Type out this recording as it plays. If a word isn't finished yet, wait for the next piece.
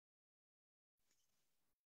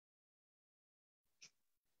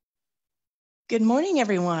Good morning,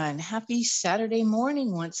 everyone. Happy Saturday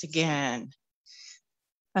morning once again.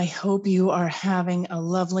 I hope you are having a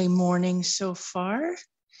lovely morning so far.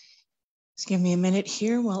 Just give me a minute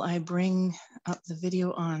here while I bring up the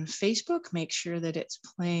video on Facebook, make sure that it's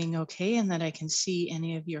playing okay and that I can see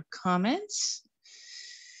any of your comments.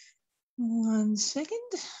 1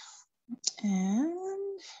 second.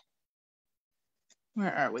 And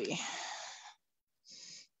where are we?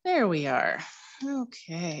 There we are.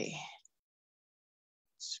 Okay.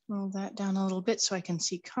 Scroll that down a little bit so I can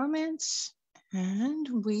see comments,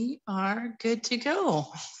 and we are good to go.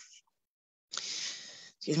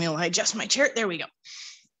 Excuse me while I adjust my chair. There we go.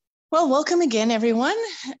 Well, welcome again, everyone.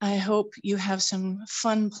 I hope you have some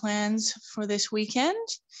fun plans for this weekend.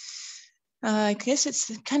 I guess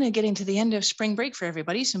it's kind of getting to the end of spring break for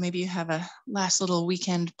everybody, so maybe you have a last little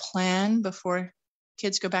weekend plan before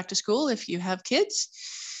kids go back to school if you have kids.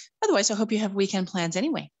 Otherwise, I hope you have weekend plans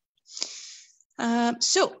anyway.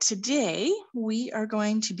 So today we are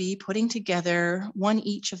going to be putting together one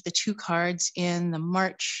each of the 2 cards in the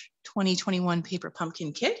March 2021 paper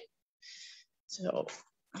pumpkin kit. So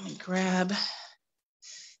I'm going to grab the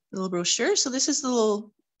little brochure. So this is the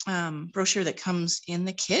little brochure that comes in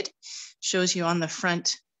the kit. Shows you on the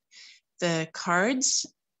front the cards.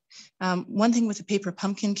 One thing with the paper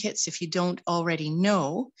pumpkin kits, if you don't already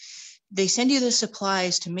know, they send you the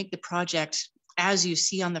supplies to make the project as you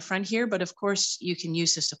see on the front here, but of course you can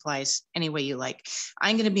use the supplies any way you like.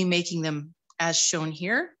 I'm going to be making them as shown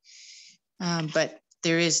here, but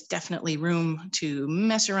there is definitely room to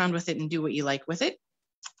mess around with it and do what you like with it.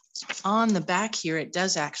 On the back here, it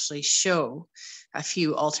does actually show a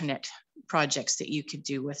few alternate projects that you could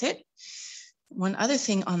do with it. One other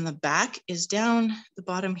thing on the back is down the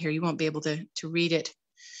bottom here. You won't be able to read it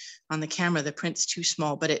on the camera, the print's too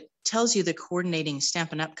small, but it tells you the coordinating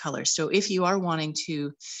Stampin' Up! Colors. So if you are wanting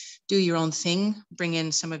to do your own thing, bring in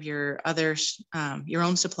some of your others, your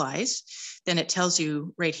own supplies, then it tells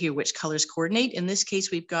you right here which colors coordinate. In this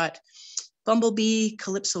case, we've got Bumblebee,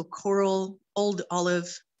 Calypso Coral, Old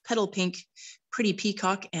Olive, Petal Pink, Pretty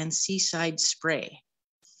Peacock, and Seaside Spray.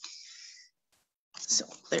 So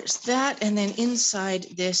there's that. And then inside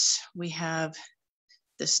this, we have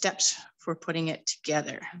the steps for putting it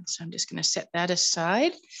together. So I'm just going to set that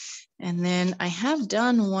aside. And then I have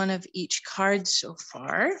done one of each card so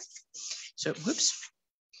far. So, whoops.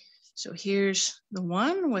 So here's the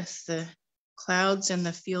one with the clouds and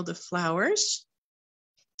the field of flowers.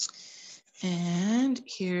 And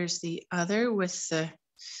here's the other with the, I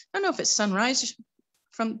don't know if it's sunrise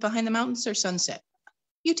from behind the mountains or sunset.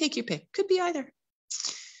 You take your pick, could be either.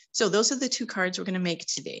 So those are the 2 cards we're going to make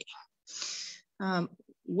today.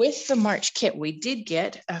 With the March kit, we did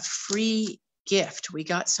get a free gift. We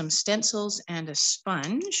got some stencils and a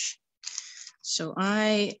sponge. So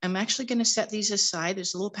I am actually going to set these aside.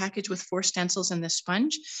 There's a little package with 4 stencils and the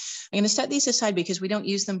sponge. I'm going to set these aside because we don't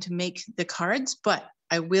use them to make the cards, but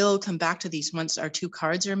I will come back to these once our 2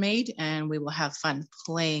 cards are made and we will have fun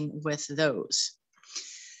playing with those.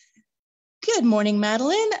 Good morning,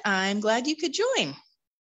 Madeline. I'm glad you could join.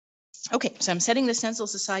 Okay, so I'm setting the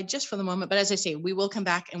stencils aside just for the moment, but as I say, we will come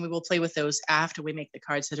back and we will play with those after we make the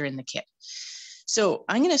cards that are in the kit. So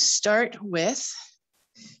I'm going to start with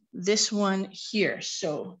this one here.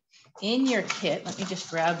 So in your kit, let me just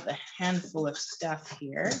grab the handful of stuff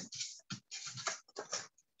here.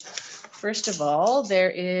 First of all, there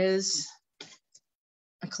is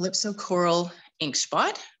a Calypso Coral ink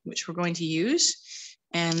spot, which we're going to use.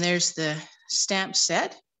 And there's the stamp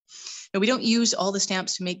set. Now, we don't use all the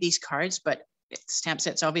stamps to make these cards, but the stamp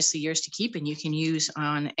set's obviously yours to keep and you can use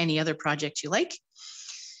on any other project you like.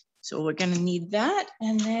 So we're going to need that.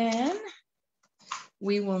 And then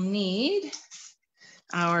we will need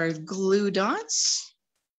our glue dots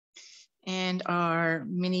and our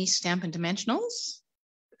mini Stampin' Dimensionals.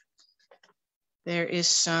 There is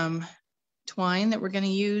some twine that we're going to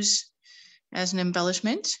use as an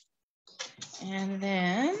embellishment. And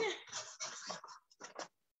then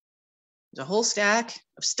there's a whole stack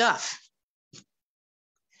of stuff.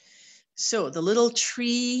 So the little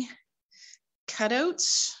tree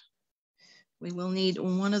cutouts, we will need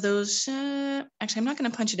one of those. Actually, I'm not going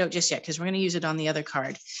to punch it out just yet because we're going to use it on the other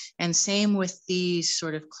card. And same with these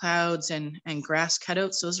sort of clouds and grass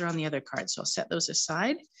cutouts. Those are on the other card. So I'll set those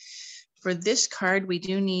aside. For this card, we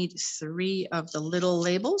do need 3 of the little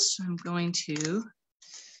labels. So I'm going to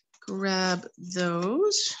grab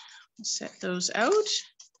those, set those out.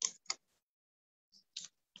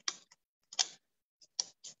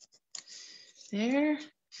 There.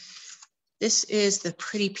 This is the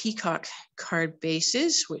Pretty Peacock card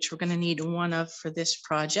bases, which we're going to need one of for this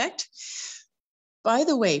project. By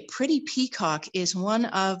the way, Pretty Peacock is one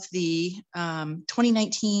of the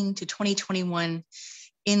 2019 to 2021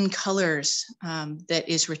 in colors that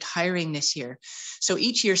is retiring this year. So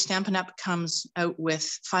each year Stampin' Up! Comes out with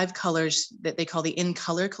 5 colors that they call the in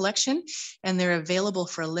color collection, and they're available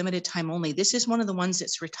for a limited time only. This is one of the ones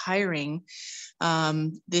that's retiring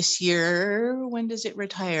this year. When does it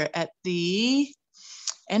retire? At the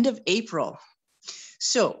end of April.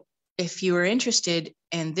 So if you are interested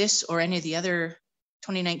in this or any of the other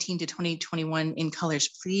 2019 to 2021 in colors,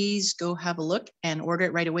 please go have a look and order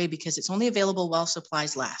it right away because it's only available while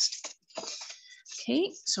supplies last.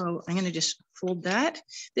 Okay, so I'm going to just fold that.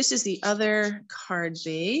 This is the other card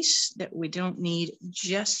base that we don't need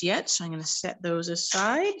just yet. So I'm going to set those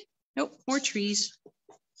aside. Nope, more trees.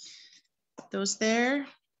 Put those there.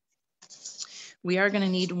 We are going to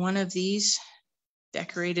need one of these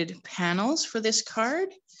decorated panels for this card.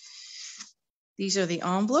 These are the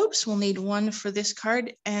envelopes. We'll need one for this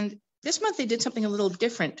card. And this month they did something a little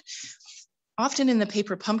different. Often in the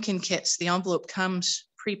paper pumpkin kits, the envelope comes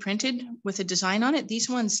pre-printed with a design on it. These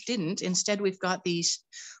ones didn't. Instead, we've got these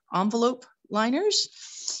envelope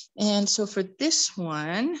liners. And so for this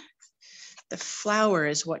one, the flower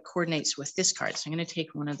is what coordinates with this card. So I'm going to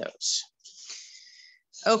take one of those.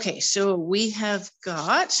 Okay, so we have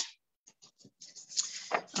got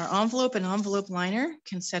our envelope and envelope liner.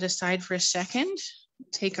 Can set aside for a second.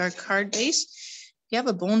 Take our card base. If you have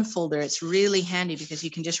a bone folder, it's really handy because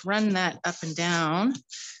you can just run that up and down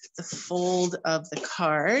the fold of the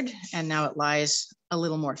card, and now it lies a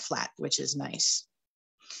little more flat, which is nice.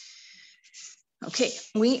 Okay,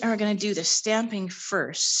 we are going to do the stamping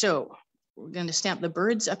first. So we're going to stamp the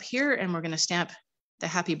birds up here, and we're going to stamp the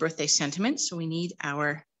happy birthday sentiment. So we need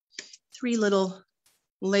our 3 little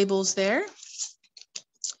labels there.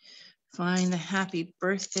 Find the happy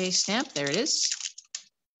birthday stamp. There it is.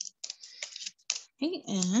 Okay,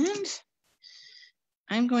 and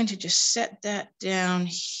I'm going to just set that down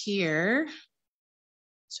here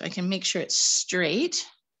so I can make sure it's straight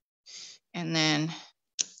and then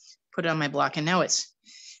put it on my block. And now it's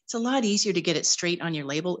a lot easier to get it straight on your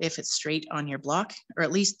label if it's straight on your block, or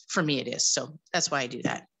at least for me it is. So that's why I do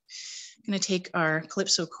that. I'm going to take our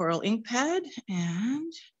Calypso Coral ink pad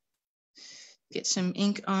and get some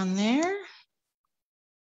ink on there.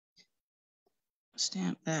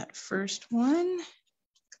 Stamp that first one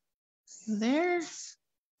there.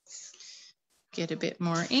 Get a bit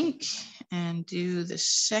more ink and do the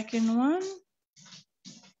second one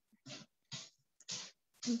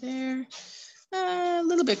there. A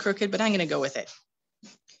little bit crooked, but I'm going to go with it.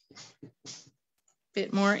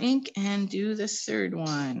 Bit more ink and do the third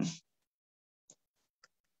one.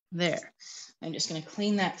 There. I'm just going to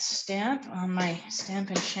clean that stamp on my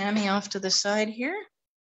Stampin' Chamois off to the side here.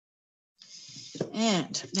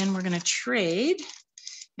 And then we're going to trade,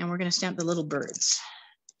 and we're going to stamp the little birds.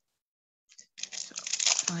 So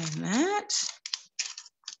find that.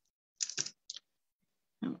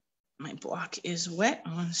 Oh, my block is wet.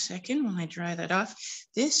 1 second while I dry that off.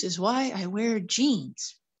 This is why I wear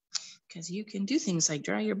jeans, because you can do things like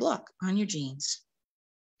dry your block on your jeans.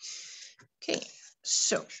 Okay,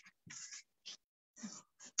 so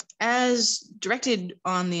as directed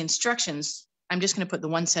on the instructions, I'm just going to put the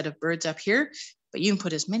 1 set of birds up here, but you can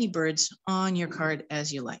put as many birds on your card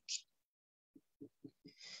as you like.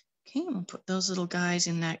 Okay, I'm going to put those little guys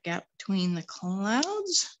in that gap between the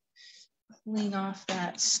clouds. Clean off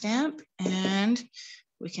that stamp, and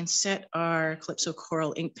we can set our Calypso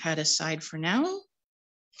Coral ink pad aside for now.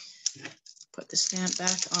 Put the stamp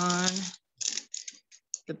back on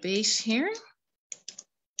the base here.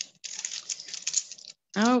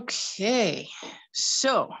 Okay,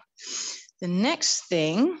 so the next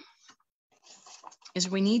thing is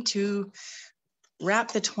we need to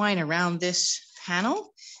wrap the twine around this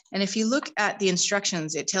panel. And if you look at the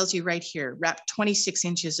instructions, it tells you right here, wrap 26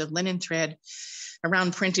 inches of linen thread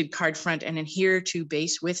around printed card front and adhere to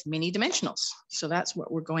base with mini dimensionals. So that's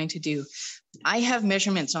what we're going to do. I have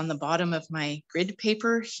measurements on the bottom of my grid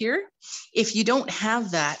paper here. If you don't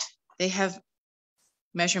have that, they have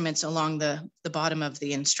measurements along the bottom of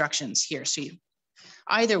the instructions here. So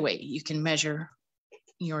either way, you can measure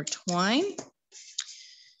your twine.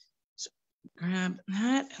 So grab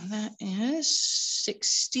that, and that is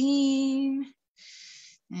 16,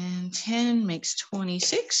 and 10 makes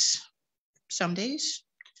 26. Some days,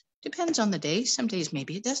 depends on the day. Some days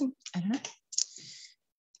maybe it doesn't, I don't know.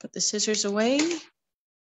 Put the scissors away.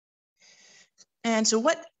 And so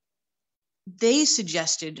what they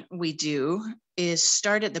suggested we do is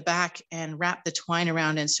start at the back and wrap the twine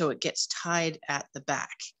around, and so it gets tied at the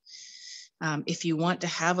back. If you want to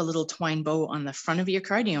have a little twine bow on the front of your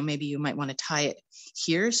card, you know, maybe you might want to tie it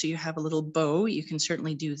here so you have a little bow, you can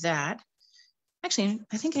certainly do that. Actually,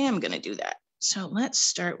 I think I am going to do that. So let's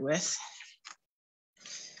start with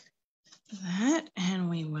that, and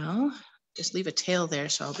we will just leave a tail there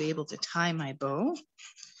so I'll be able to tie my bow.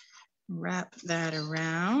 Wrap that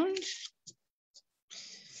around.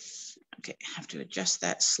 Okay, I have to adjust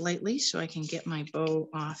that slightly so I can get my bow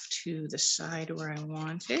off to the side where I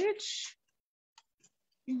want it.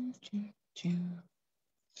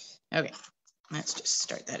 Okay, let's just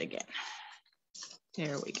start that again.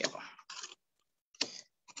 There we go.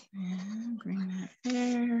 And bring that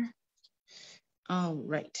there. All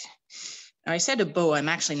right. Now I said a bow, I'm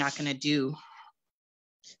actually not going to do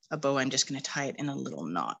a bow. I'm just going to tie it in a little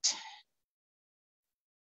knot.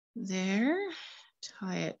 There.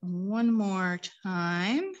 Tie it one more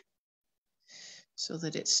time so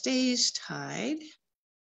that it stays tied.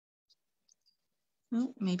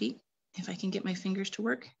 Oh, maybe if I can get my fingers to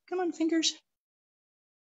work. Come on, fingers.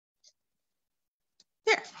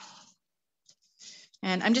 There.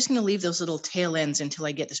 And I'm just going to leave those little tail ends until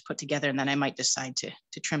I get this put together, and then I might decide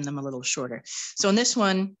to trim them a little shorter. So in this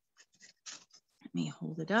one, let me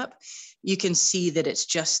hold it up. You can see that it's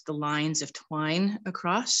just the lines of twine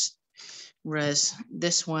across, whereas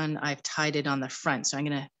this one, I've tied it on the front. So I'm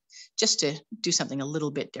going to just to do something a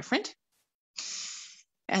little bit different.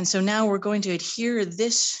 And so now we're going to adhere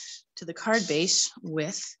this to the card base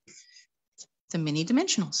with the mini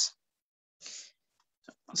dimensionals.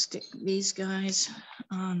 I'll stick these guys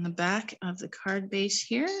on the back of the card base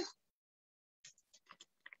here.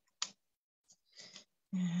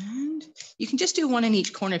 And you can just do one in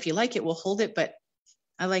each corner if you like. It will hold it, but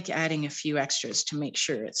I like adding a few extras to make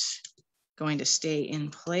sure it's going to stay in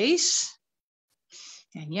place.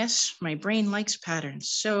 And yes, my brain likes patterns,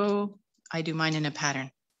 so I do mine in a pattern.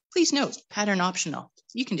 Please note, pattern optional.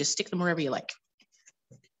 You can just stick them wherever you like.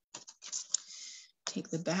 Take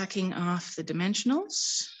the backing off the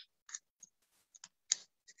dimensionals.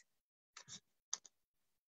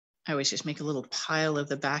 I always just make a little pile of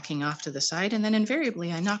the backing off to the side, and then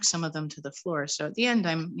invariably I knock some of them to the floor. So at the end,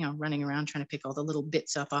 I'm running around trying to pick all the little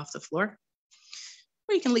bits up off the floor.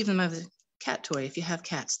 Or you can leave them as a cat toy if you have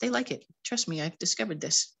cats. They like it. Trust me, I've discovered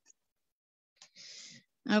this.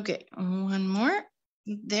 Okay, one more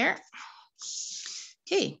there.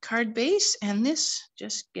 Okay, card base, and this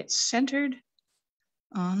just gets centered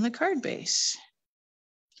on the card base,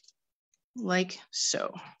 like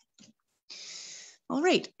so. All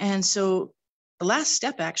right, and so the last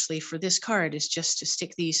step actually for this card is just to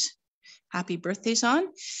stick these happy birthdays on.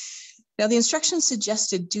 Now the instructions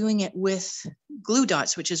suggested doing it with glue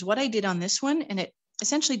dots, which is what I did on this one, and it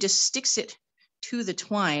essentially just sticks it to the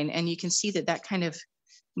twine, and you can see that that kind of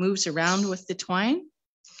moves around with the twine.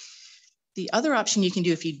 The other option you can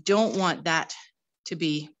do if you don't want that to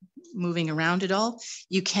be moving around at all,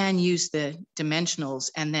 you can use the dimensionals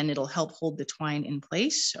and then it'll help hold the twine in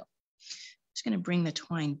place. So I'm just going to bring the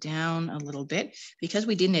twine down a little bit. Because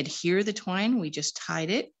we didn't adhere the twine, we just tied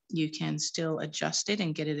it. You can still adjust it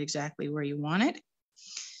and get it exactly where you want it.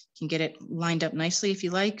 You can get it lined up nicely if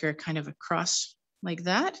you like, or kind of across like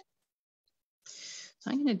that.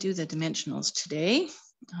 So I'm going to do the dimensionals today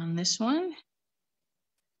on this one.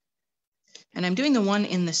 And I'm doing the one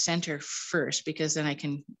in the center first because then I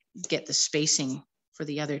can get the spacing for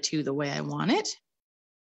the other two the way I want it.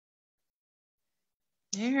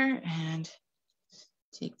 There, and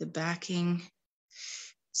take the backing.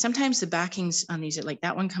 Sometimes the backings on these, like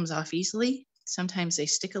that one comes off easily. Sometimes they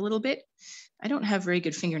stick a little bit. I don't have very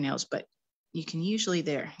good fingernails, but you can usually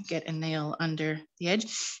there get a nail under the edge.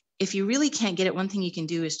 If you really can't get it, one thing you can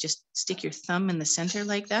do is just stick your thumb in the center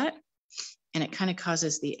like that. And it kind of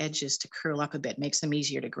causes the edges to curl up a bit, makes them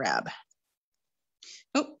easier to grab.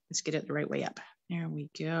 Oh, let's get it the right way up. There we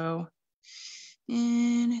go.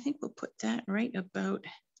 And I think we'll put that right about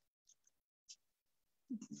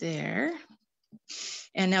there.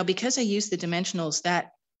 And now because I use the dimensionals,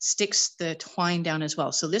 that sticks the twine down as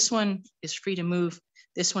well. So this one is free to move.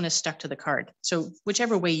 This one is stuck to the card. So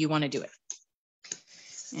whichever way you want to do it.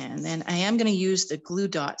 And then I am going to use the glue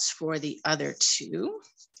dots for the other two.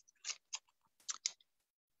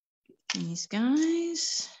 These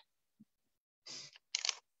guys.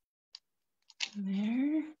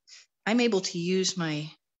 There. I'm able to use my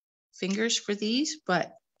fingers for these,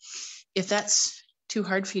 but if that's too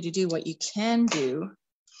hard for you to do, what you can do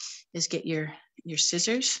is get your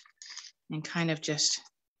scissors and kind of just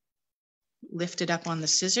lift it up on the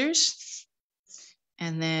scissors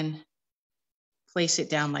and then place it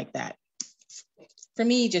down like that. For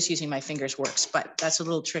me, just using my fingers works, but that's a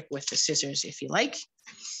little trick with the scissors if you like.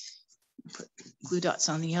 Put glue dots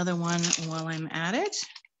on the other one while I'm at it.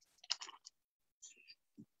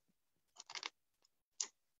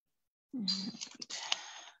 And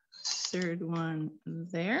third one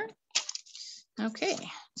there. Okay,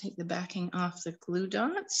 take the backing off the glue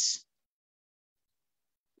dots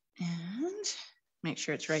and make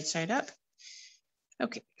sure it's right side up.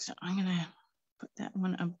 Okay, so I'm gonna put that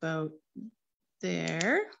one about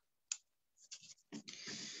there.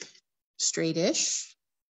 Straightish.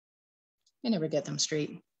 I never get them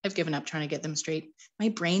straight. I've given up trying to get them straight. My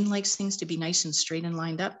brain likes things to be nice and straight and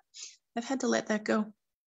lined up. I've had to let that go.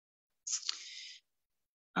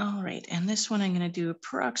 All right, and this one I'm gonna do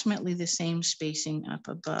approximately the same spacing up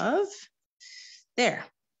above. There.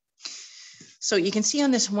 So you can see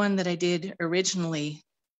on this one that I did originally,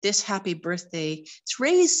 this happy birthday, it's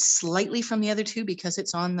raised slightly from the other two because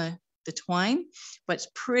it's on the twine, but it's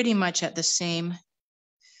pretty much at the same.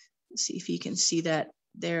 Let's see if you can see that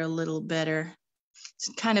there a little better. It's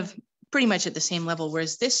kind of pretty much at the same level,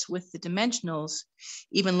 whereas this with the dimensionals,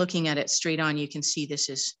 even looking at it straight on, you can see this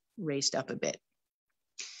is raised up a bit.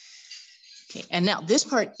 Okay, and now this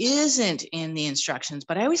part isn't in the instructions,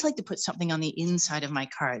 but I always like to put something on the inside of my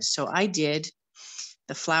cards. So I did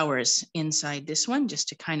the flowers inside this one just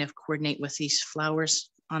to kind of coordinate with these flowers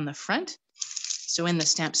on the front. So in the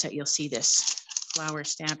stamp set, you'll see this flower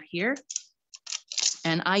stamp here.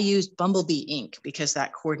 And I used Bumblebee ink because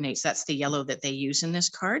that coordinates, that's the yellow that they use in this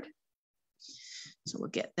card. So we'll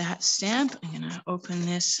get that stamp. I'm gonna open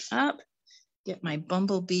this up, get my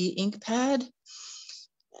Bumblebee ink pad.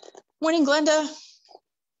 Morning, Glenda.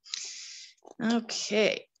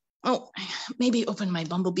 Okay. Oh, maybe open my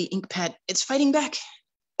Bumblebee ink pad. It's fighting back.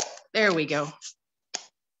 There we go.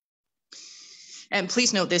 And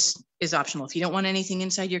please note this is optional. If you don't want anything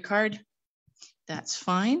inside your card, that's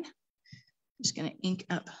fine. I'm just gonna ink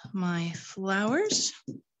up my flowers.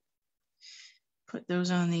 Put those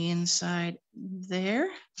on the inside there.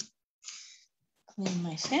 Clean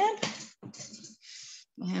my stamp.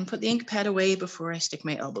 And put the ink pad away before I stick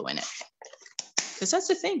my elbow in it, because that's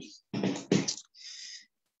the thing.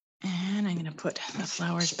 And I'm gonna put the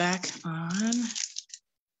flowers back on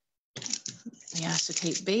the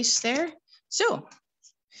acetate base there. So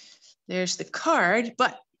there's the card,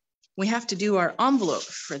 but we have to do our envelope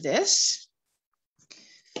for this.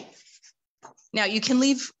 Now you can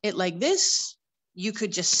leave it like this. You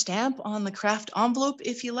could just stamp on the craft envelope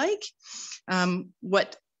if you like.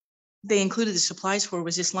 What they included the supplies for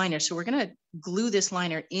was this liner. So we're gonna glue this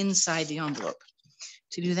liner inside the envelope.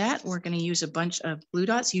 To do that, we're gonna use a bunch of glue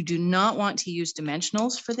dots. You do not want to use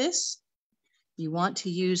dimensionals for this. You want to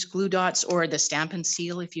use glue dots or the Stamp and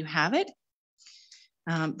Seal if you have it,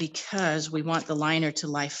 because we want the liner to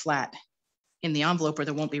lie flat in the envelope or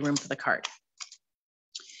there won't be room for the card.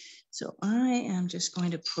 So I am just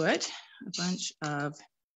going to put a bunch of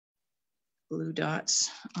glue dots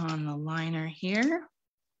on the liner here.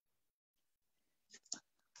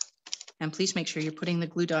 And please make sure you're putting the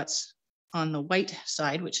glue dots on the white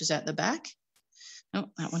side, which is at the back. Oh,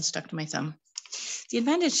 that one stuck to my thumb. The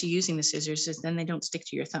advantage to using the scissors is then they don't stick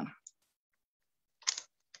to your thumb.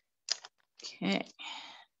 Okay,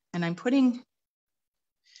 and I'm putting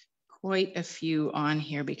quite a few on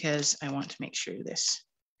here because I want to make sure this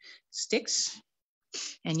sticks.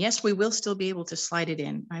 And yes, we will still be able to slide it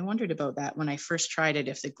in. I wondered about that when I first tried it,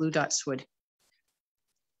 if the glue dots would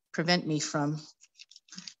prevent me from,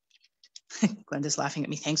 Glenda's laughing at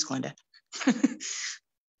me. Thanks, Glenda.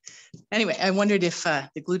 Anyway, I wondered if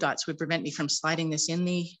the glue dots would prevent me from sliding this in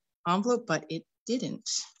the envelope, but it didn't,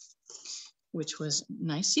 which was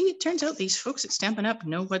nice. See, it turns out these folks at Stampin' Up!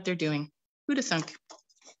 Know what they're doing. Who'd have thunk?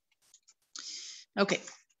 Okay,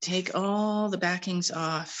 take all the backings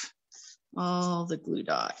off, all the glue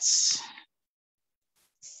dots.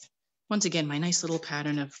 Once again, my nice little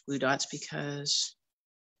pattern of glue dots, because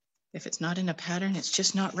if it's not in a pattern, it's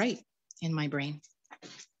just not right in my brain.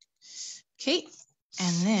 Okay,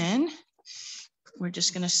 and then we're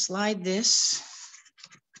just gonna slide this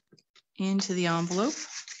into the envelope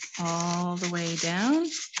all the way down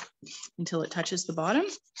until it touches the bottom,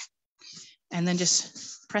 and then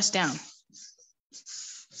just press down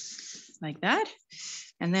like that.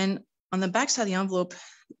 And then on the back side of the envelope,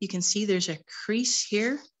 you can see there's a crease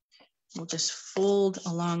here. We'll just fold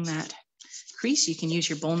along that crease. You can use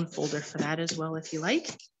your bone folder for that as well if you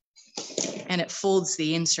like. And it folds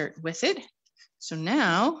the insert with it. So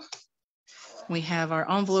now we have our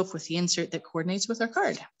envelope with the insert that coordinates with our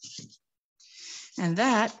card. And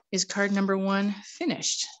that is card number 1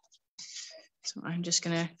 finished. So I'm just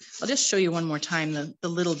gonna, I'll just show you one more time the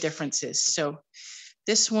little differences. So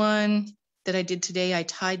this one that I did today, I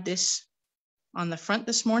tied this on the front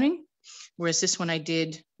this morning. whereas this one I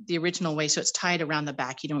did the original way, so it's tied around the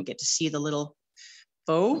back. You don't get to see the little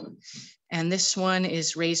bow. And this one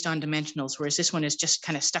is raised on dimensionals, whereas this one is just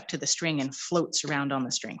kind of stuck to the string and floats around on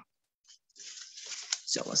the string.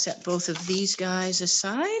 So we'll set both of these guys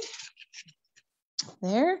aside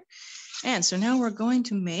there. And so now we're going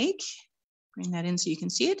to make, bring that in so you can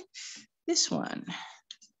see it, this one.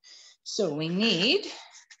 So we're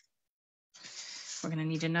gonna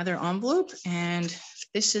need another envelope, and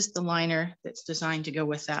this is the liner that's designed to go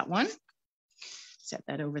with that one. Set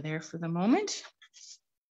that over there for the moment.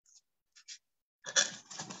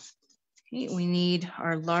 Okay, we need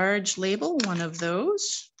our large label, one of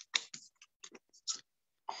those.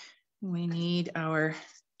 We need our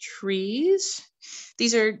trees.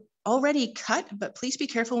 These are already cut, but please be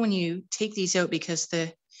careful when you take these out because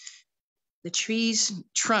the trees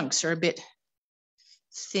trunks are a bit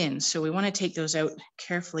thin. So we want to take those out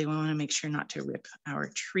carefully. We want to make sure not to rip our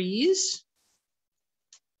trees.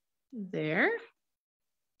 There.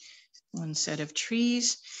 One set of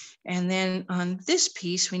trees. And then on this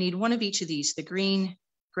piece, we need one of each of these, the green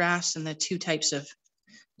grass and the two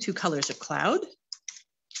colors of cloud.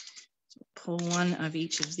 Pull one of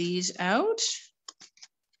each of these out.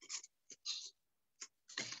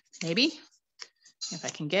 Maybe, if I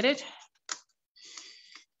can get it.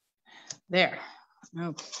 There,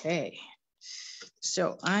 okay.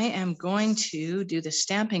 So I am going to do the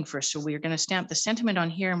stamping first. So we're gonna stamp the sentiment on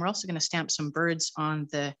here, and we're also gonna stamp some birds on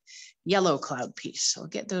the yellow cloud piece. So I'll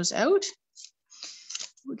get those out.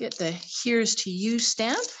 We'll get the here's to you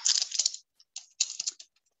stamp.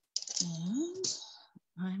 And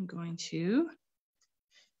I'm going to,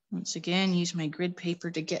 once again, use my grid paper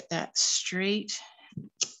to get that straight.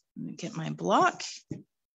 I'm gonna get my block.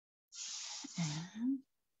 And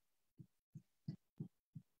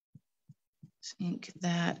ink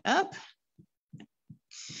that up.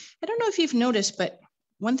 I don't know if you've noticed, but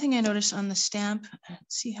one thing I noticed on the stamp,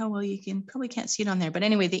 see how well you can, probably can't see it on there, but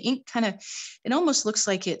anyway, the ink kind of, it almost looks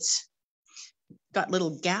like it's got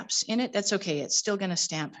little gaps in it. That's okay, it's still gonna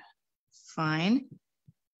stamp fine.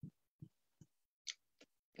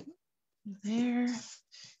 There,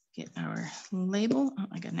 get our label. Oh,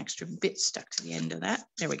 I got an extra bit stuck to the end of that.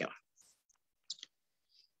 There we go.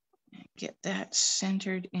 Get that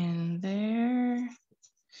centered in there.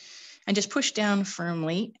 And just push down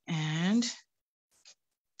firmly, and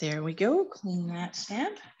there we go. Clean that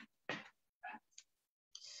stamp.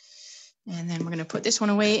 And then we're gonna put this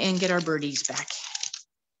one away and get our birdies back.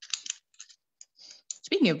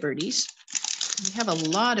 Speaking of birdies, we have a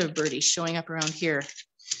lot of birdies showing up around here.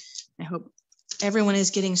 I hope everyone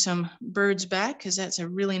is getting some birds back because that's a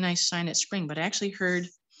really nice sign at spring. But I actually heard,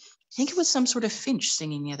 I think it was some sort of finch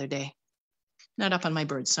singing the other day. Not up on my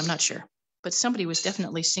birds, so I'm not sure. But somebody was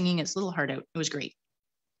definitely singing its little heart out. It was great.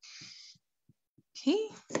 Okay,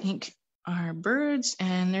 ink our birds,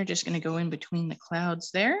 and they're just going to go in between the clouds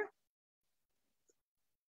there.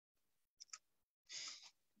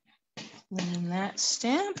 Clean that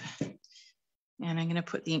stamp. And I'm going to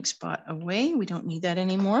put the ink spot away. We don't need that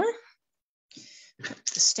anymore. Put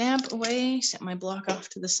the stamp away, set my block off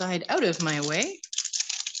to the side out of my way.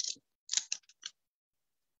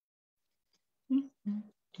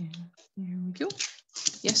 There we go.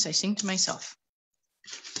 Yes, I sing to myself.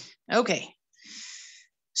 Okay,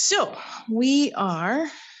 so we are,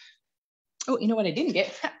 oh, you know what I didn't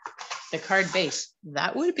get? The card base.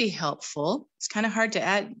 That would be helpful. It's kind of hard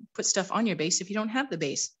to put stuff on your base if you don't have the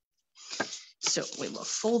base. So we will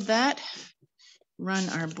fold that, run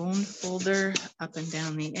our bone folder up and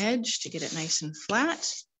down the edge to get it nice and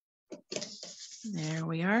flat. There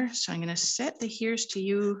we are. So I'm going to set the here's to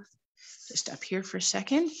you just up here for a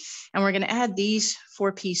second. And we're going to add these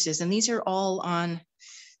 4 pieces, and these are all on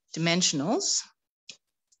dimensionals.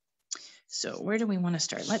 So where do we want to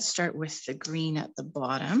start? Let's start with the green at the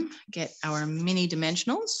bottom. Get our mini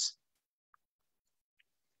dimensionals.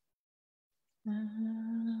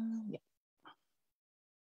 Yeah.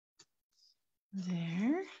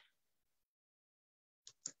 There.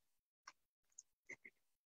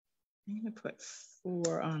 I'm going to put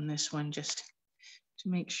 4 on this one just to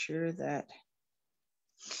make sure that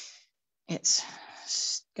it's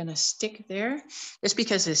going to stick there. Just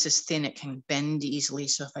because this is thin, it can bend easily.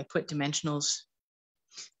 So if I put dimensionals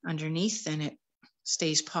underneath, then it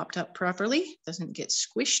stays popped up properly, doesn't get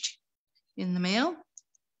squished in the mail.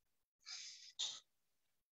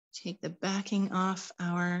 Take the backing off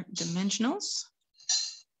our dimensionals.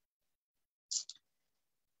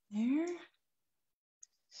 There.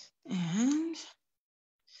 And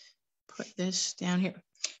put this down here.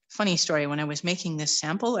 Funny story, when I was making this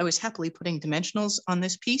sample, I was happily putting dimensionals on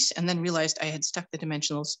this piece and then realized I had stuck the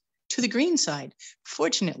dimensionals to the green side.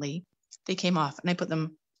 Fortunately, they came off and I put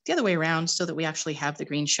them the other way around so that we actually have the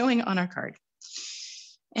green showing on our card.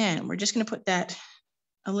 And we're just going to put that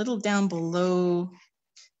a little down below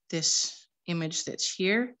this image that's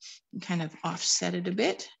here and kind of offset it a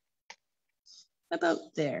bit, about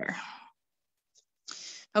there.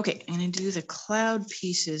 Okay, I'm going to do the cloud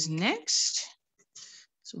pieces next.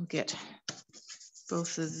 So we'll get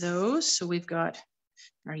both of those. So we've got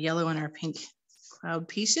our yellow and our pink cloud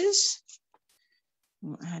pieces.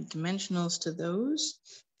 We'll add dimensionals to those.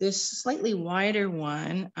 This slightly wider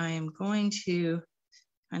one, I am going to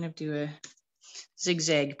kind of do a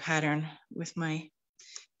zigzag pattern with my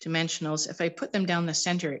dimensionals. If I put them down the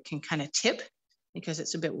center, it can kind of tip because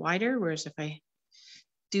it's a bit wider. Whereas if I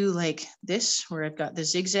do like this, where I've got the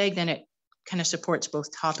zigzag, then it kind of supports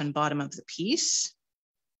both top and bottom of the piece.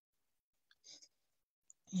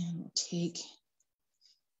 And we'll take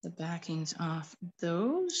the backings off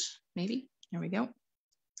those, maybe. There we go.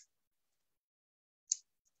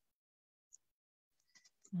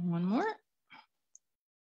 One more.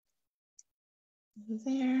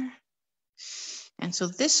 There. And so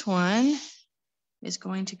this one is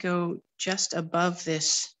going to go just above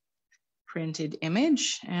this printed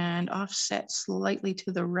image and offset slightly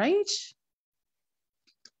to the right.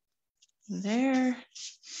 There.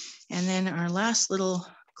 And then our last little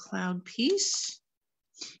cloud piece.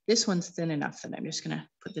 This one's thin enough that I'm just going to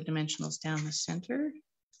put the dimensionals down the center.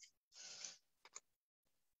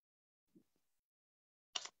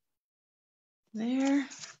 There.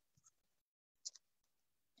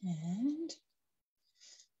 And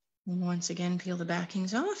once again, peel the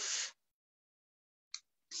backings off.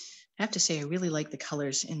 I have to say, I really like the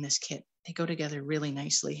colors in this kit. They go together really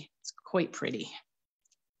nicely. It's quite pretty.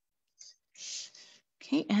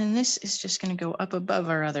 Okay, and this is just going to go up above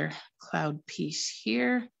our other cloud piece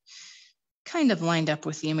here. Kind of lined up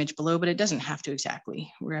with the image below, but it doesn't have to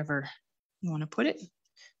exactly, wherever you want to put it,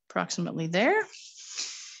 approximately there.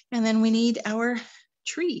 And then we need our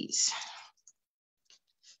trees.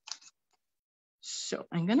 So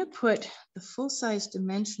I'm going to put the full-size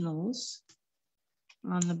dimensionals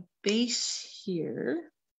on the base here.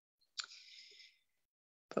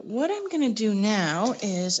 But what I'm going to do now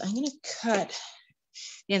is I'm going to cut,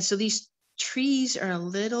 and so these trees are a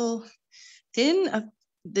little thin.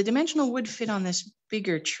 The dimensional would fit on this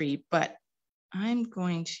bigger tree, but I'm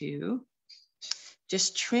going to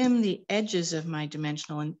just trim the edges of my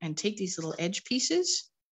dimensional and take these little edge pieces.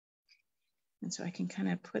 And so I can kind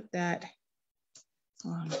of put that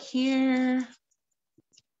on here.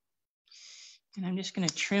 And I'm just going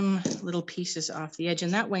to trim little pieces off the edge.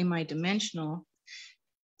 And that way my dimensional,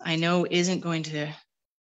 I know, isn't going to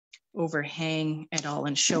overhang at all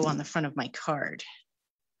and show on the front of my card.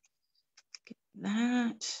 Get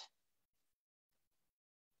that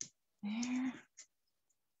there.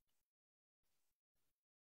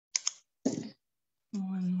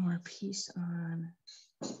 One more piece on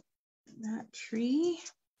that tree.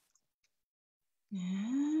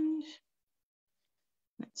 And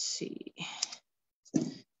let's see,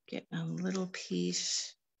 get a little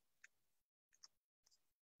piece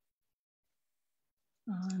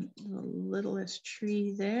on the littlest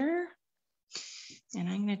tree there. And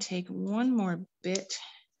I'm going to take one more bit,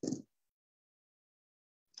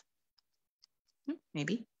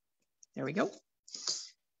 maybe, there we go,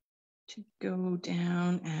 to go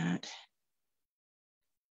down at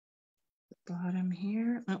the bottom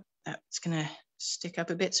here. Oh, that's going to stick up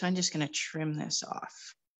a bit, so I'm just going to trim this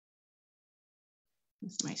off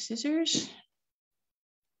with my scissors.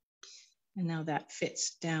 And now that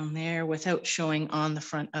fits down there without showing on the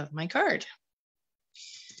front of my card.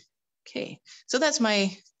 Okay, so that's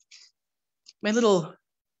my little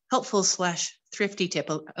helpful / thrifty tip.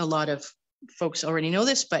 A lot of folks already know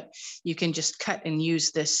this, but you can just cut and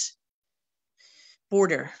use this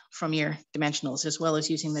border from your dimensionals as well as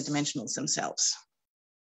using the dimensionals themselves.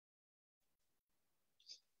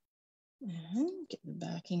 And get the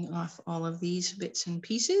backing off all of these bits and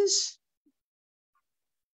pieces.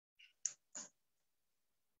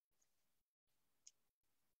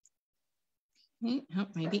 Okay, oh,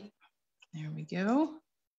 maybe, there we go.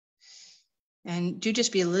 And do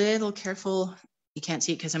just be a little careful. You can't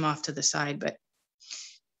see it because I'm off to the side, but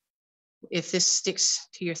if this sticks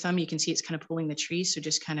to your thumb, you can see it's kind of pulling the trees. So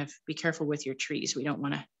just kind of be careful with your trees. We don't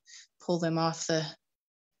want to pull them off the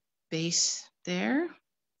base there.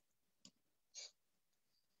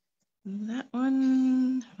 That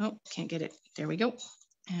one, oh, can't get it. There we go.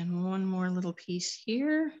 And one more little piece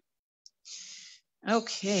here.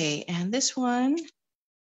 Okay, and this one,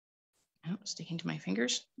 oh, sticking to my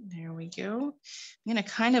fingers. There we go. I'm gonna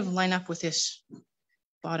kind of line up with this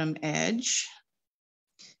bottom edge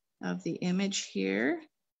of the image here.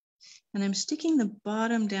 And I'm sticking the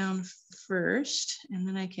bottom down first, and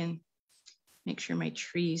then I can make sure my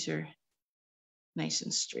trees are nice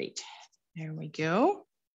and straight. There we go.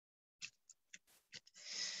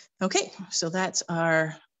 Okay, so that's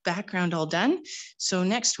our background all done. So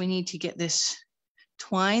next we need to get this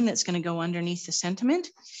twine that's going to go underneath the sentiment.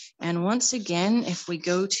 And once again, if we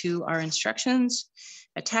go to our instructions,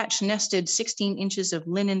 attach nested 16 inches of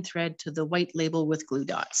linen thread to the white label with glue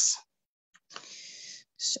dots.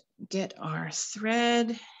 So get our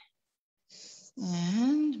thread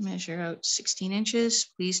and measure out 16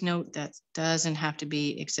 inches. Please note that doesn't have to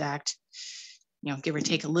be exact, you know, give or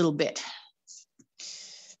take a little bit.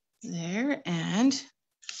 There, and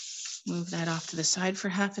move that off to the side for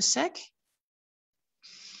half a sec.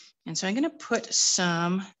 And so I'm going to put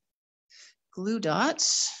some glue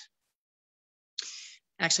dots.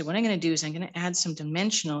 Actually, what I'm going to do is I'm going to add some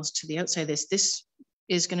dimensionals to the outside of this. This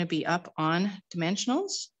is going to be up on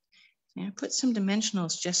dimensionals. And I put some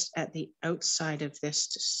dimensionals just at the outside of this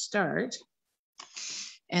to start.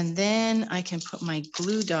 And then I can put my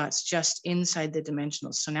glue dots just inside the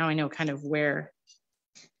dimensionals. So now I know kind of where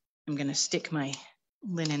I'm going to stick my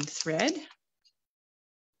linen thread.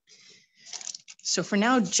 So for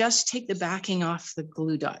now, just take the backing off the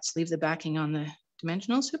glue dots. Leave the backing on the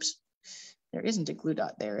dimensionals. Oops, there isn't a glue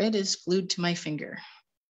dot there. It is glued to my finger.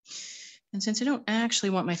 And since I don't actually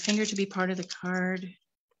want my finger to be part of the card,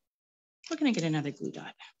 we're going to get another glue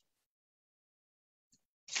dot.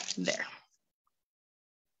 There.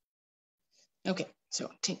 Okay, so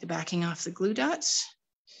take the backing off the glue dots.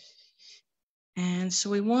 And so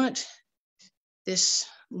we want this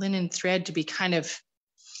linen thread to be kind of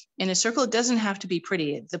in a circle. It doesn't have to be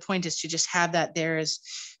pretty. The point is to just have that there is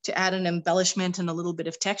to add an embellishment and a little bit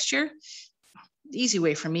of texture. The easy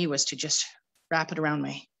way for me was to just wrap it around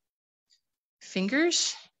my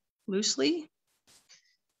fingers loosely,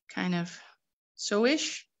 kind of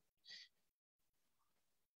so-ish.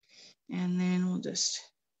 And then we'll just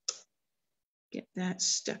get that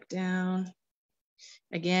stuck down.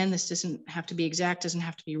 Again, this doesn't have to be exact, doesn't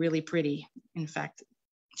have to be really pretty. In fact,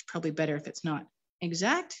 it's probably better if it's not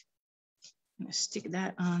exact. I'm gonna stick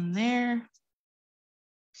that on there.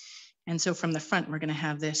 And so from the front, we're gonna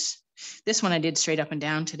have this. This one I did straight up and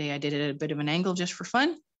down today. I did it at a bit of an angle just for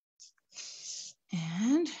fun.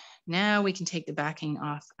 And now we can take the backing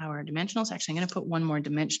off our dimensionals. Actually, I'm gonna put one more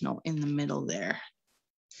dimensional in the middle there.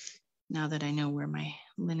 Now that I know where my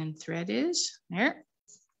linen thread is, there.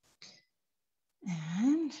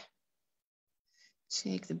 And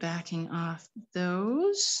take the backing off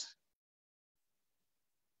those.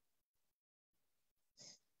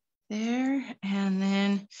 There, and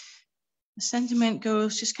then the sentiment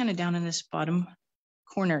goes just kind of down in this bottom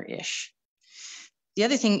corner-ish. The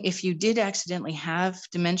other thing, if you did accidentally have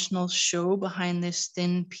dimensionals show behind this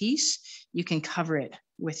thin piece, you can cover it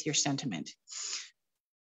with your sentiment.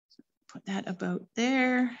 Put that about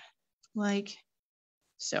there, like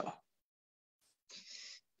so.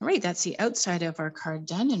 All right, that's the outside of our card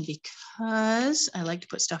done. And because I like to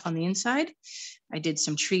put stuff on the inside, I did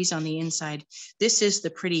some trees on the inside. This is the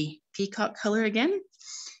pretty peacock color again.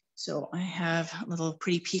 So I have a little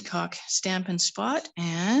pretty peacock stamp and spot,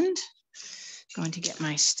 and I'm going to get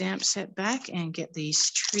my stamp set back and get these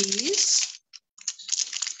trees.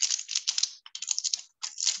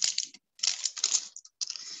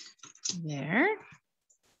 There.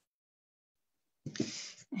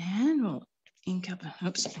 And we'll ink up,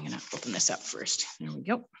 oops, I'm gonna open this up first. There we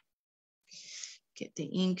go. Get the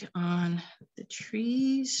ink on the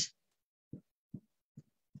trees.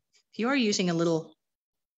 If you are using a little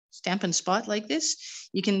stamp and spot like this,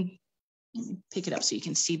 you can pick it up so you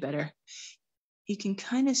can see better. You can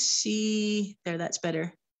kind of see there, that's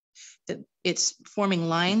better. That it's forming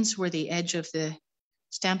lines where the edge of the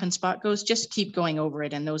stamp and spot goes. Just keep going over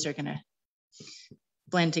it and those are gonna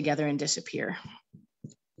blend together and disappear.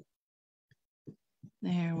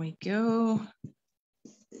 There we go.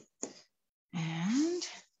 And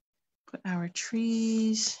put our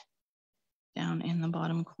trees down in the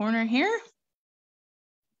bottom corner here.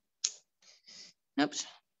 Oops,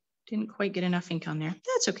 didn't quite get enough ink on there.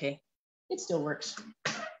 That's okay, it still works.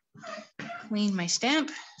 Clean my stamp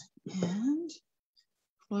and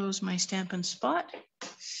close my stamp and spot.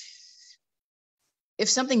 If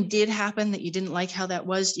something did happen that you didn't like how that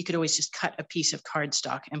was, you could always just cut a piece of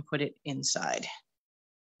cardstock and put it inside.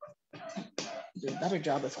 Do a better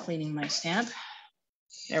job of cleaning my stamp.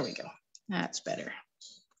 There we go, that's better.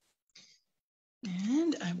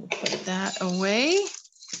 And I will put that away.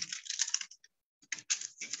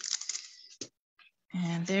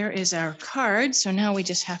 And there is our card. So now we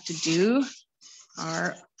just have to do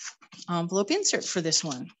our envelope insert for this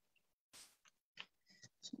one.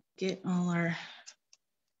 So get all our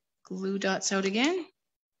glue dots out again.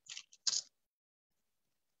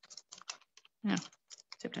 Yeah,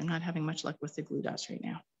 except I'm not having much luck with the glue dots right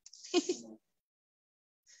now.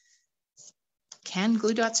 Can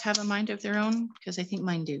glue dots have a mind of their own? Because I think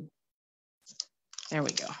mine do. There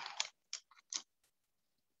we go.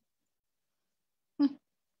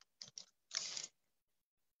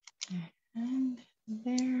 And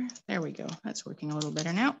there we go. That's working a little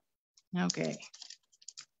better now. Okay.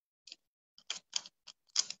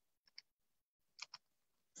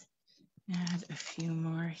 Add a few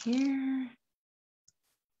more here.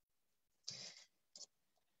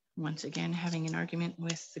 Once again, having an argument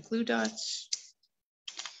with the glue dots.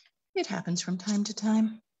 It happens from time to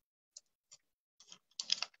time.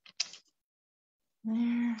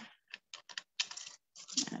 There.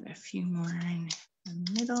 Add a few more in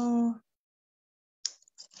the middle.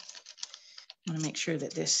 I want to make sure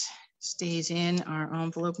that this stays in our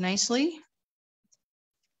envelope nicely.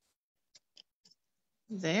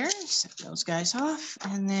 There, set those guys off,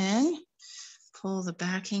 and then pull the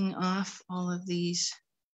backing off all of these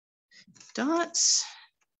dots.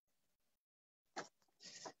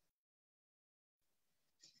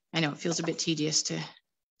 I know it feels a bit tedious to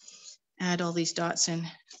add all these dots and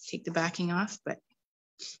take the backing off, but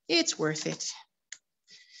it's worth it.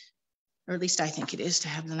 Or at least I think it is, to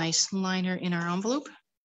have the nice liner in our envelope.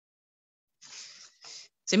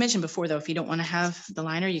 As I mentioned before, though, if you don't want to have the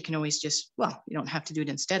liner, you can always just, well, you don't have to do it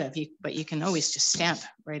instead of, but you can always just stamp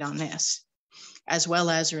right on this, as well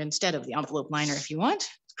as or instead of the envelope liner if you want.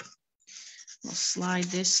 We'll slide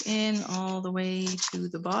this in all the way to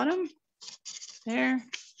the bottom. There.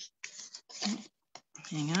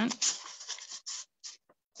 Hang on.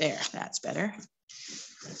 There, that's better.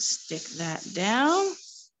 Let's stick that down.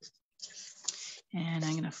 And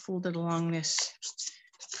I'm going to fold it along this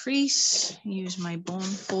crease. Use my bone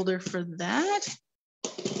folder for that.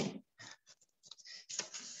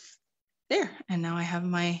 There, and now I have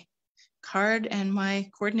my card and my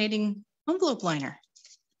coordinating envelope liner.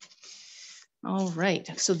 All right,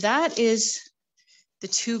 so that is the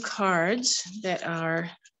two cards that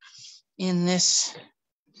are in this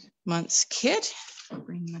month's kit. I'll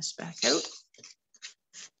bring this back out.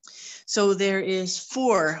 So there is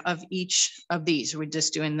 4 of each of these. We're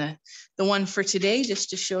just doing the one for today just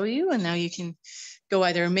to show you. And now you can go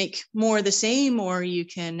either make more of the same, or you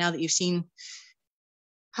can, now that you've seen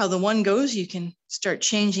how the one goes, you can start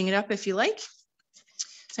changing it up if you like.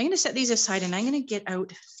 So I'm going to set these aside, and I'm going to get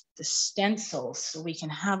out the stencils so we can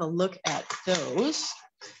have a look at those,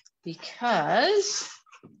 because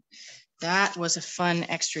that was a fun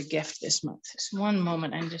extra gift this month. Just one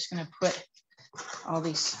moment, I'm just going to put all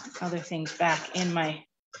these other things back in my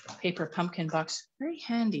paper pumpkin box. Very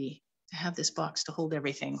handy to have this box to hold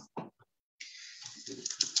everything.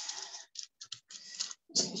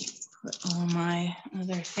 Just put all my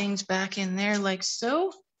other things back in there like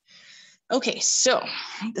so. Okay, so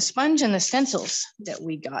the sponge and the stencils that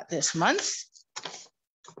we got this month.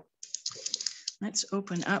 Let's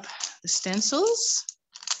open up the stencils.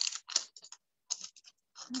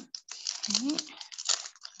 Okay.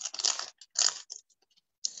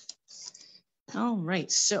 All right,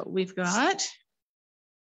 so we've got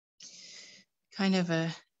kind of a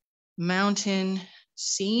mountain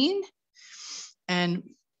scene, and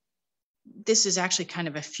this is actually kind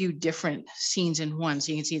of a few different scenes in one.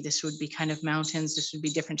 So you can see this would be kind of mountains, this would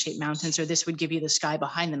be different shaped mountains, or this would give you the sky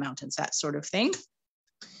behind the mountains, that sort of thing.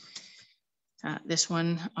 This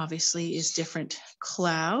one obviously is different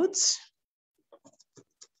clouds.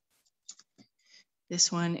 This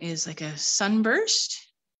one is like a sunburst.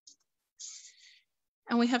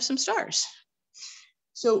 And we have some stars.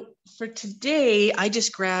 So for today, I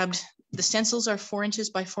just grabbed, the stencils are 4 inches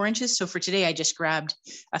by 4 inches. So for today, I just grabbed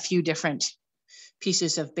a few different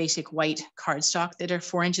pieces of basic white cardstock that are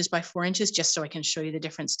 4 inches by 4 inches, just so I can show you the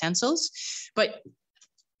different stencils. But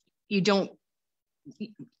you don't,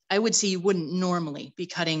 I would say you wouldn't normally be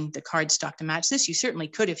cutting the cardstock to match this. You certainly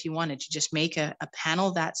could if you wanted to just make a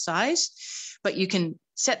panel that size, but you can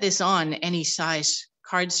set this on any size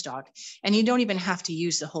cardstock, and you don't even have to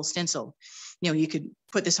use the whole stencil. You know, you could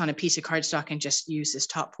put this on a piece of cardstock and just use this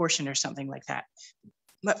top portion or something like that.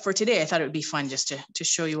 But for today, I thought it would be fun just to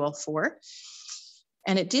show you all 4.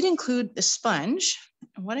 And it did include the sponge.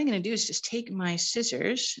 And what I'm going to do is just take my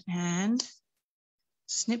scissors and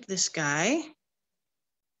snip this guy.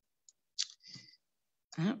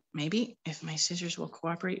 Maybe if my scissors will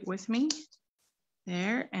cooperate with me.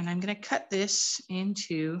 There, and I'm going to cut this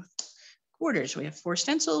into quarters. We have 4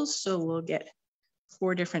 stencils, so we'll get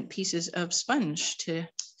 4 different pieces of sponge to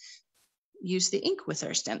use the ink with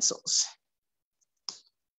our stencils.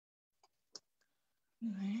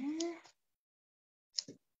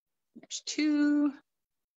 There's 2.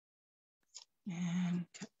 And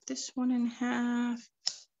cut this one in half.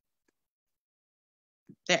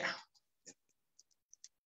 There.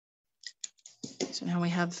 So now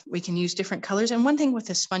we can use different colors. And one thing with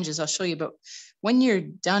the sponges, I'll show you, but when you're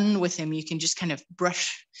done with them, you can just kind of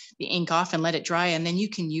brush the ink off and let it dry, and then you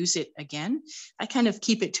can use it again. I kind of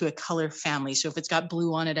keep it to a color family. So if it's got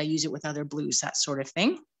blue on it, I use it with other blues, that sort of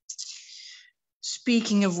thing.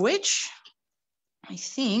 Speaking of which, I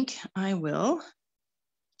think I will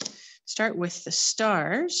start with the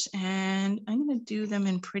stars, and I'm going to do them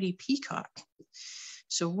in Pretty Peacock.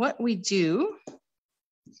 So what we do,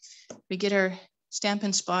 we get our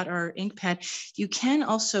Stampin' Spot, our ink pad. You can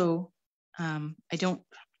also, I don't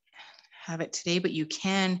have it today, but you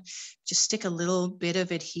can just stick a little bit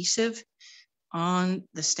of adhesive on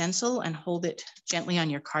the stencil and hold it gently on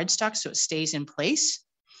your cardstock so it stays in place.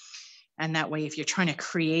 And that way, if you're trying to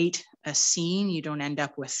create a scene, you don't end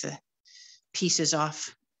up with the pieces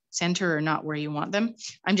off center or not where you want them.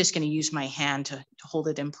 I'm just going to use my hand to hold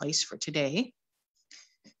it in place for today.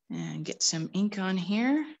 And get some ink on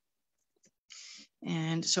here.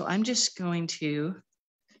 And so I'm just going to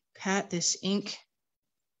pat this ink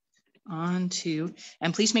onto,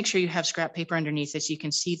 and please make sure you have scrap paper underneath this. You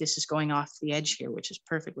can see this is going off the edge here, which is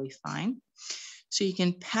perfectly fine. So you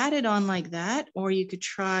can pat it on like that, or you could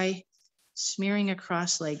try smearing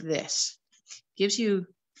across like this. Gives you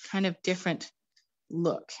kind of different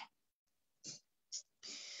look.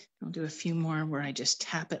 I'll do a few more where I just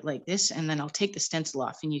tap it like this, and then I'll take the stencil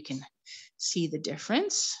off and you can see the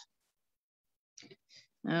difference.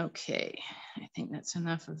 Okay, I think that's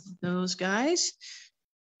enough of those guys.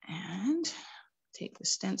 And take the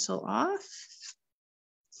stencil off.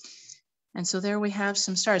 And so there we have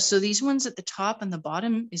some stars. So these ones at the top and the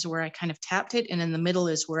bottom is where I kind of tapped it, and in the middle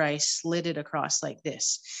is where I slid it across like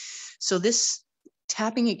this. So this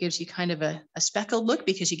tapping, it gives you kind of a speckled look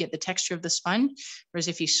because you get the texture of the sponge, whereas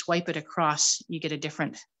if you swipe it across, you get a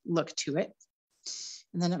different look to it.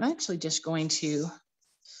 And then I'm actually just going to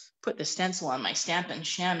put the stencil on my Stampin'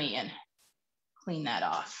 Chamois and clean that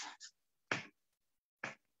off.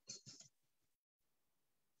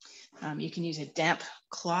 You can use a damp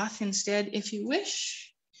cloth instead if you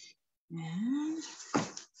wish. And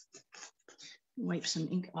wipe some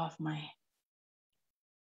ink off my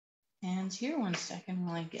hands here. 1 second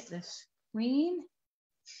while I get this clean.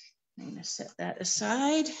 I'm going to set that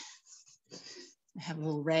aside. I have a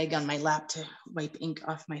little rag on my lap to wipe ink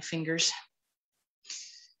off my fingers.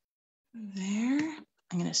 There.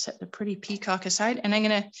 I'm going to set the Pretty Peacock aside, and I'm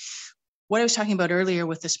going to, what I was talking about earlier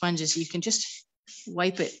with the sponges, you can just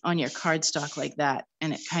wipe it on your cardstock like that,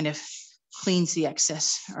 and it kind of cleans the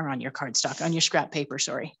excess, or on your cardstock, on your scrap paper,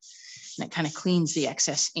 sorry. And it kind of cleans the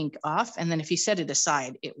excess ink off. And then if you set it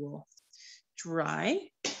aside, it will dry.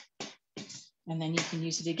 And then you can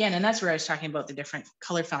use it again. And that's where I was talking about the different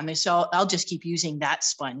color families. So I'll just keep using that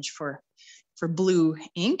sponge for blue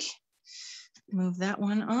ink. Move that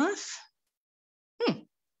one off.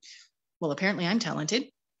 Well, apparently I'm talented.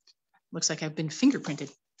 Looks like I've been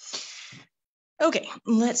fingerprinted. Okay,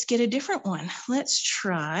 let's get a different one. Let's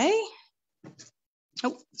try,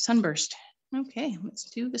 oh, sunburst. Okay, let's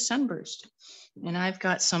do the sunburst. And I've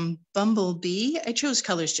got some bumblebee. I chose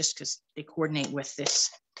colors just because they coordinate with this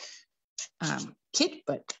kit,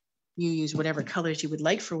 but you use whatever colors you would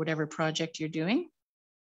like for whatever project you're doing.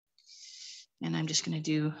 And I'm just going to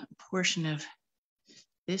do a portion of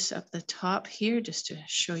this up the top here just to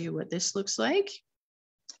show you what this looks like.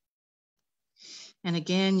 And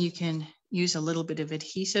again, you can use a little bit of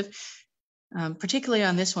adhesive, particularly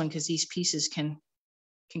on this one, because these pieces can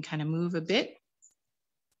kind of move a bit.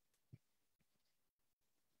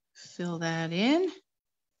 Fill that in.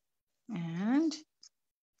 And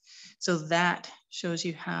so that shows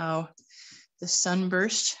you how the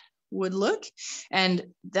sunburst would look. And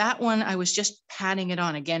that one, I was just patting it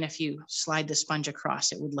on. Again, if you slide the sponge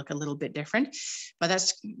across, it would look a little bit different, but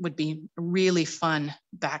that's would be a really fun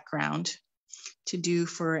background to do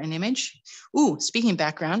for an image. Ooh, speaking of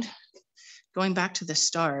background, going back to the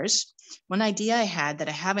stars, one idea I had that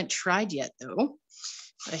I haven't tried yet though,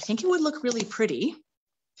 but I think it would look really pretty,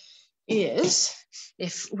 is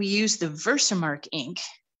if we use the Versamark ink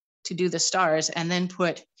to do the stars and then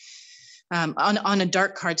put on a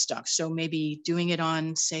dark cardstock. So maybe doing it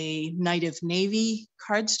on, say, Night of Navy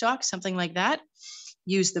cardstock, something like that.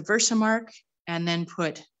 Use the Versamark and then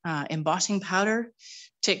put embossing powder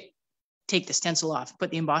to take the stencil off, put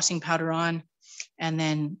the embossing powder on, and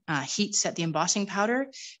then heat set the embossing powder.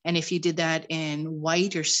 And if you did that in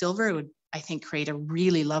white or silver, it would, I think, create a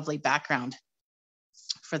really lovely background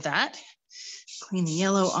for that. Clean the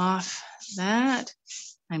yellow off that.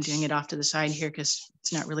 I'm doing it off to the side here because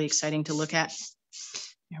it's not really exciting to look at.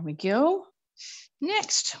 There we go.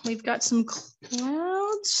 Next, we've got some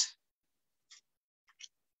clouds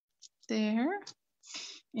there.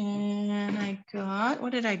 And I got,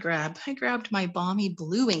 what did I grab? I grabbed my Balmy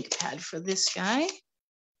Blue ink pad for this guy.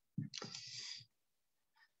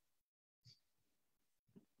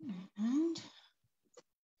 And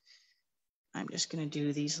I'm just going to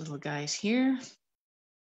do these little guys here.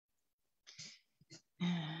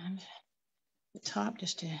 And the top,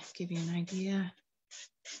 just to give you an idea,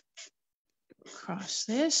 across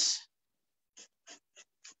this,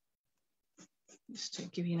 just to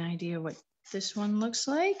give you an idea what this one looks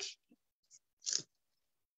like.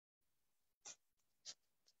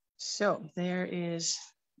 So there is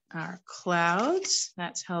our clouds.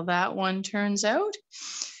 That's how that one turns out.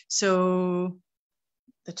 So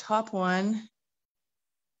the top one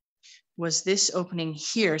was this opening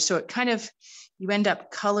here. So it kind of, you end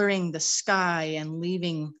up coloring the sky and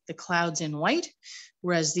leaving the clouds in white,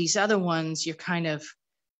 whereas these other ones, you're kind of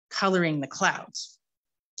coloring the clouds.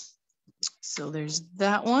 So there's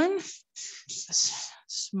that one. Let's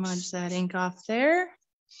smudge that ink off there.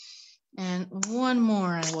 And one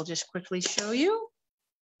more I will just quickly show you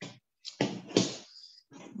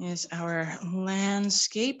is our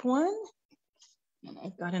landscape one. And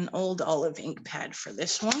I've got an old olive ink pad for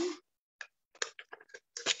this one.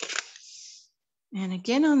 And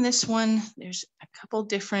again, on this one, there's a couple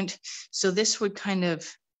different, so this would kind of,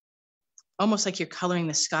 almost like you're coloring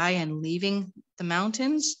the sky and leaving the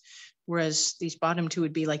mountains, whereas these bottom two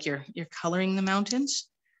would be like you're coloring the mountains.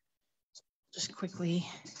 Just quickly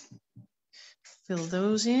fill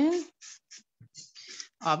those in.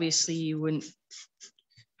 Obviously, you wouldn't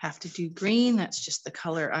have to do green. That's just the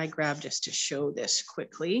color I grabbed just to show this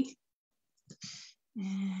quickly.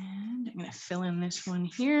 And I'm going to fill in this one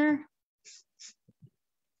here.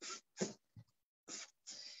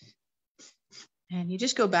 And you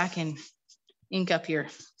just go back and ink up your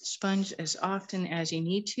sponge as often as you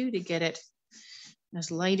need to get it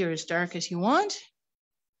as light or as dark as you want.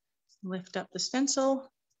 Lift up the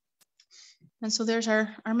stencil. And so there's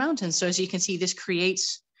our mountains. So as you can see, this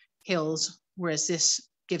creates hills, whereas this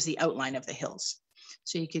gives the outline of the hills.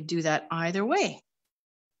 So you could do that either way.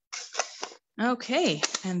 Okay,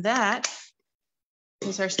 and that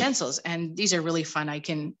is our stencils. And these are really fun. I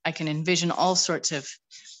can envision all sorts of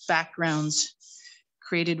backgrounds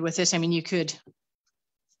created with this. I mean, you could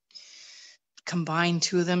combine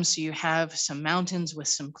two of them. So you have some mountains with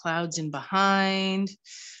some clouds in behind,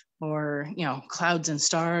 or, you know, clouds and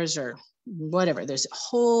stars or whatever. There's a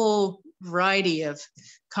whole variety of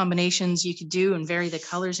combinations you could do and vary the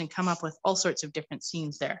colors and come up with all sorts of different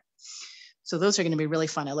scenes there. So those are going to be really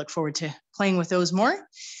fun. I look forward to playing with those more.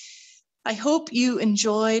 I hope you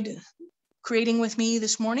enjoyed creating with me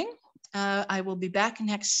this morning. I will be back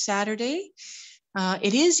next Saturday.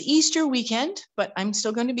 It is Easter weekend, but I'm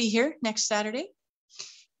still going to be here next Saturday.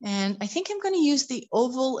 And I think I'm going to use the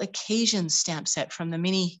Oval Occasion stamp set from the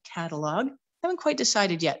mini catalog. I haven't quite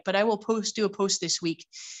decided yet, but I will do a post this week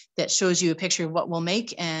that shows you a picture of what we'll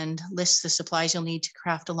make and lists the supplies you'll need to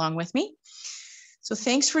craft along with me. So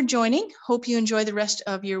thanks for joining. Hope you enjoy the rest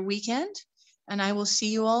of your weekend, and I will see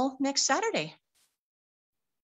you all next Saturday.